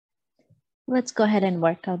Let's go ahead and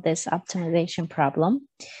work out this optimization problem.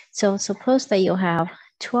 So suppose that you have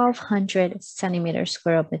 1200 centimeters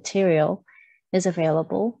square of material is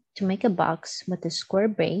available to make a box with a square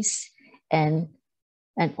base and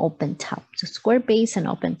an open top. So square base and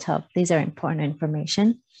open top, these are important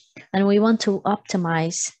information. And we want to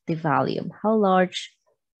optimize the volume. How large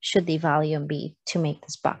should the volume be to make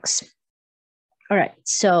this box? All right,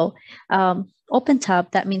 so open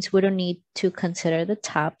top, that means we don't need to consider the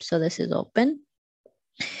top. So this is open.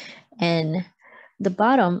 And the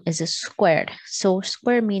bottom is a squared. So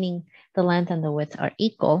square meaning the length and the width are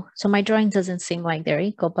equal. So my drawing doesn't seem like they're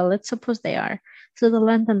equal, but let's suppose they are. So the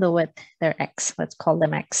length and the width, they're X. Let's call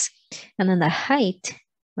them X. And then the height,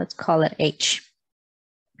 let's call it H.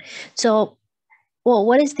 So, well,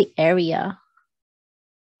 what is the area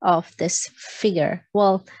of this figure?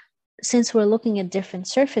 Well, since we're looking at different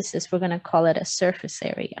surfaces, we're going to call it a surface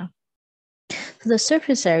area. So the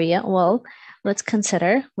surface area, well, let's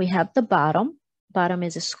consider we have the bottom. Bottom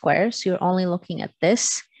is a square, so you're only looking at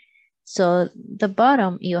this. So the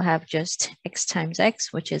bottom, you have just X times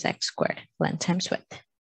X, which is X squared, length times width.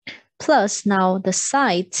 Plus now the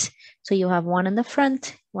sides, so you have one in the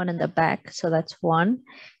front, one in the back, so that's 1,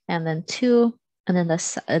 and then 2, and then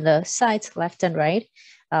the sides left and right.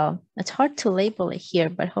 It's hard to label it here,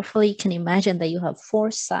 but hopefully you can imagine that you have 4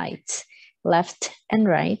 sides, left and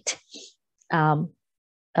right, front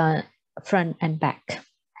and back.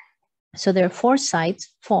 So there are 4 sides,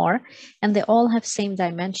 4, and they all have same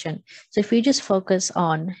dimension. So if we just focus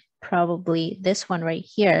on probably this one right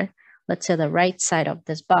here, let's say the right side of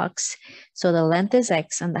this box. So the length is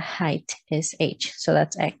X and the height is H. So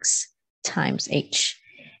that's X times H.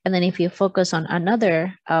 And then if you focus on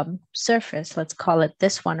another surface, let's call it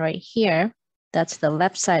this one right here. That's the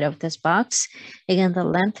left side of this box. Again, the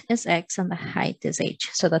length is X and the height is H.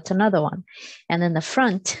 So that's another one. And then the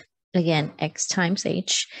front, again, X times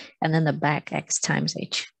H, and then the back, X times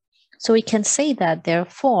H. So we can say that there are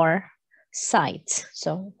 4 sides.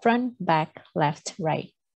 So front, back, left,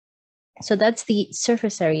 right. So that's the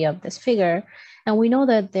surface area of this figure. And we know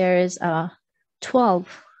that there is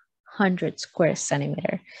 1200 square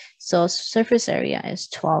centimeter. So surface area is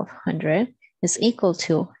 1200 is equal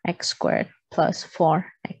to X squared plus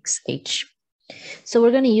 4XH. So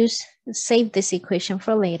we're going to save this equation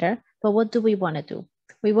for later. But what do we want to do?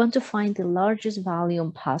 We want to find the largest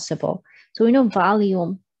volume possible. So we know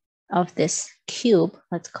volume of this cube,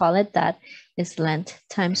 let's call it that, is length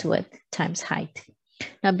times width times height.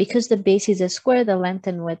 Now, because the base is a square, the length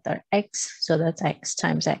and width are X. So that's X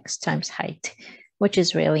times height, which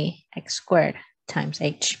is really X squared times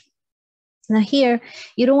H. Now here,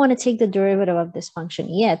 you don't want to take the derivative of this function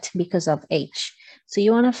yet because of H. So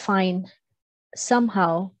you want to find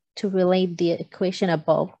somehow to relate the equation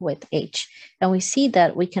above with H. And we see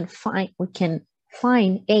that we can find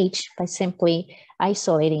H by simply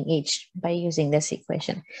isolating H by using this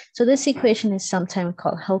equation. So this equation is sometimes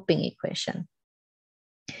called helping equation.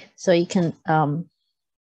 So you can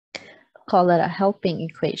call it a helping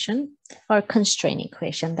equation or constraint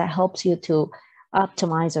equation that helps you to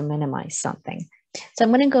optimize or minimize something. So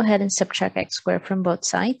I'm going to go ahead and subtract X squared from both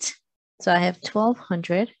sides. So I have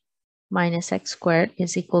 1200 minus X squared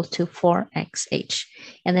is equal to 4XH.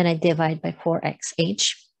 And then I divide by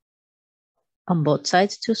 4XH on both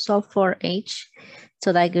sides to solve for H.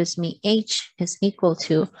 So that gives me H is equal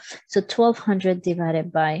to, so 1200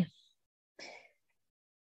 divided by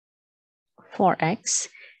 4x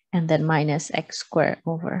and then minus X squared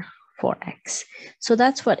over 4x. So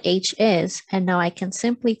that's what H is. And now I can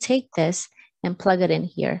simply take this and plug it in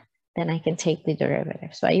here. Then I can take the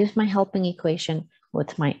derivative. So I use my helping equation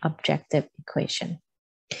with my objective equation.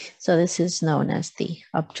 So this is known as the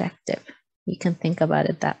objective. You can think about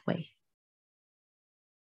it that way.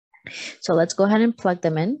 So let's go ahead and plug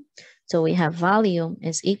them in. So we have volume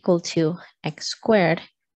is equal to X squared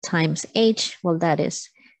times H. Well, that is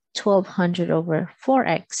 1200 over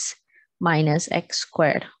 4x minus X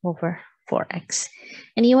squared over 4x.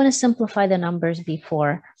 And you want to simplify the numbers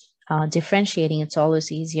before differentiating. It's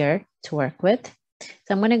always easier to work with.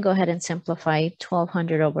 So I'm going to go ahead and simplify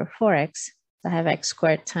 1200 over 4x. I have X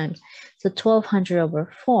squared times, so 1200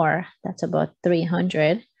 over 4, that's about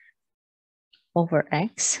 300 over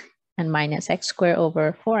X, and minus X squared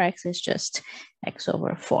over 4x is just X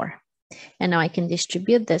over 4. And now I can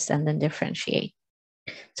distribute this and then differentiate.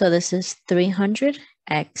 So this is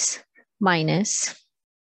 300x minus,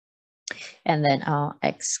 and then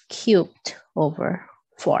x cubed over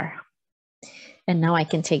 4. And now I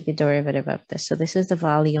can take the derivative of this. So this is the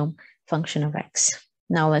volume function of x.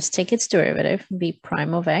 Now let's take its derivative, v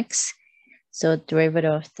prime of x. So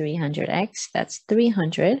derivative of 300x, that's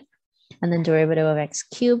 300. And then derivative of x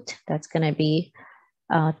cubed, that's going to be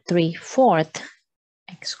 3/4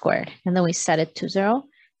 x squared. And then we set it to 0,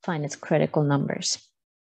 find its critical numbers.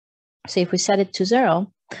 So if we set it to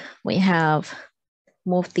 0, we have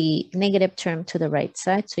moved the negative term to the right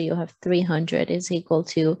side. So you have 300 is equal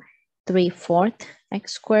to 3/4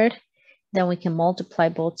 x squared. Then we can multiply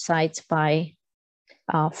both sides by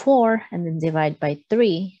 4 and then divide by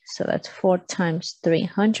 3. So that's 4 times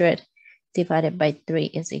 300 divided by 3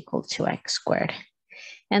 is equal to x squared.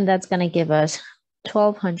 And that's going to give us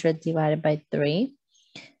 1200 divided by 3.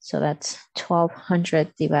 So that's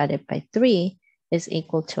 1200 divided by 3 is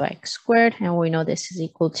equal to x squared. And we know this is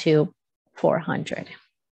equal to 400.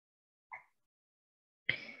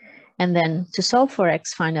 And then to solve for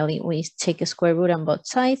x, finally, we take a square root on both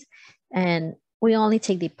sides. And we only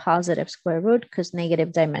take the positive square root because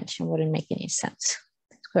negative dimension wouldn't make any sense.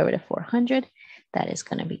 Square root of 400, that is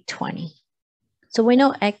going to be 20. So we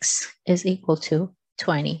know x is equal to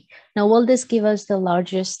 20. Now, will this give us the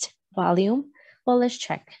largest volume? Well, let's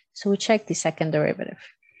check. So we check the second derivative.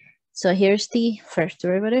 So here's the first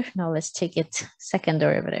derivative. Now let's take its second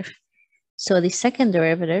derivative. So the second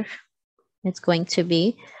derivative, it's going to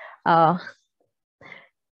be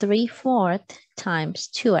 3/4 times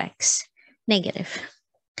 2x negative.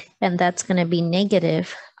 And that's going to be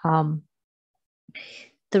negative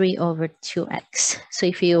 3/2x. So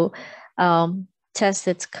if you test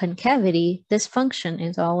its concavity, this function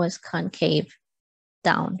is always concave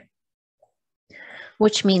down,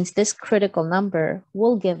 which means this critical number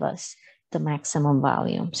will give us the maximum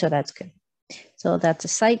volume. So that's good. So that's a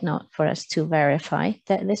side note for us to verify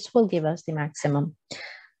that this will give us the maximum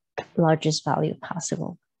largest value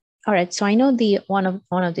possible. All right, so I know the one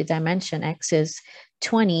of the dimension x is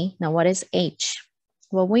 20. Now what is h?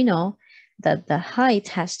 Well, we know that the height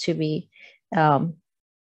has to be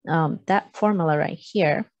that formula right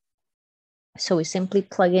here. So we simply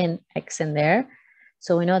plug in x in there.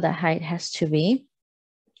 So we know the height has to be.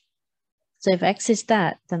 So if x is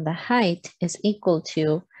that, then the height is equal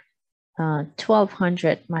to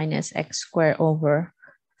 1200 minus x squared over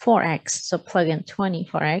 4x. So plug in 20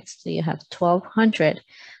 for x. So you have 1200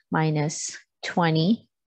 minus 20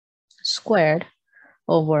 squared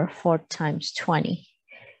over 4 times 20.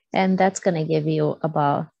 And that's going to give you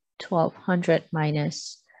about 1200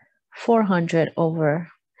 minus 400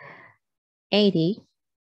 over 80.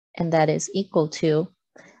 And that is equal to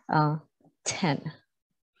 10.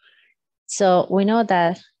 So we know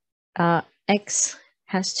that x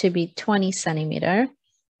has to be 20 centimeter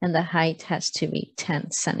and the height has to be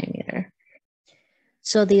 10 centimeter.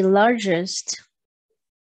 So the largest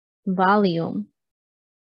volume,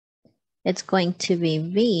 it's going to be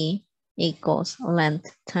V equals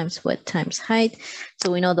length times width times height.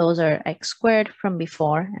 So we know those are x squared from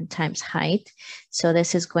before and times height. So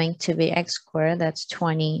this is going to be x squared, that's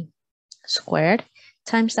 20 squared,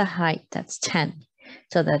 times the height, that's 10.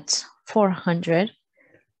 So that's 400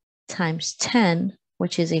 times 10,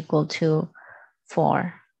 which is equal to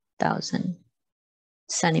 4,000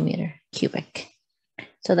 centimeter cubic.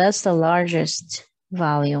 So that's the largest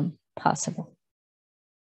volume possible.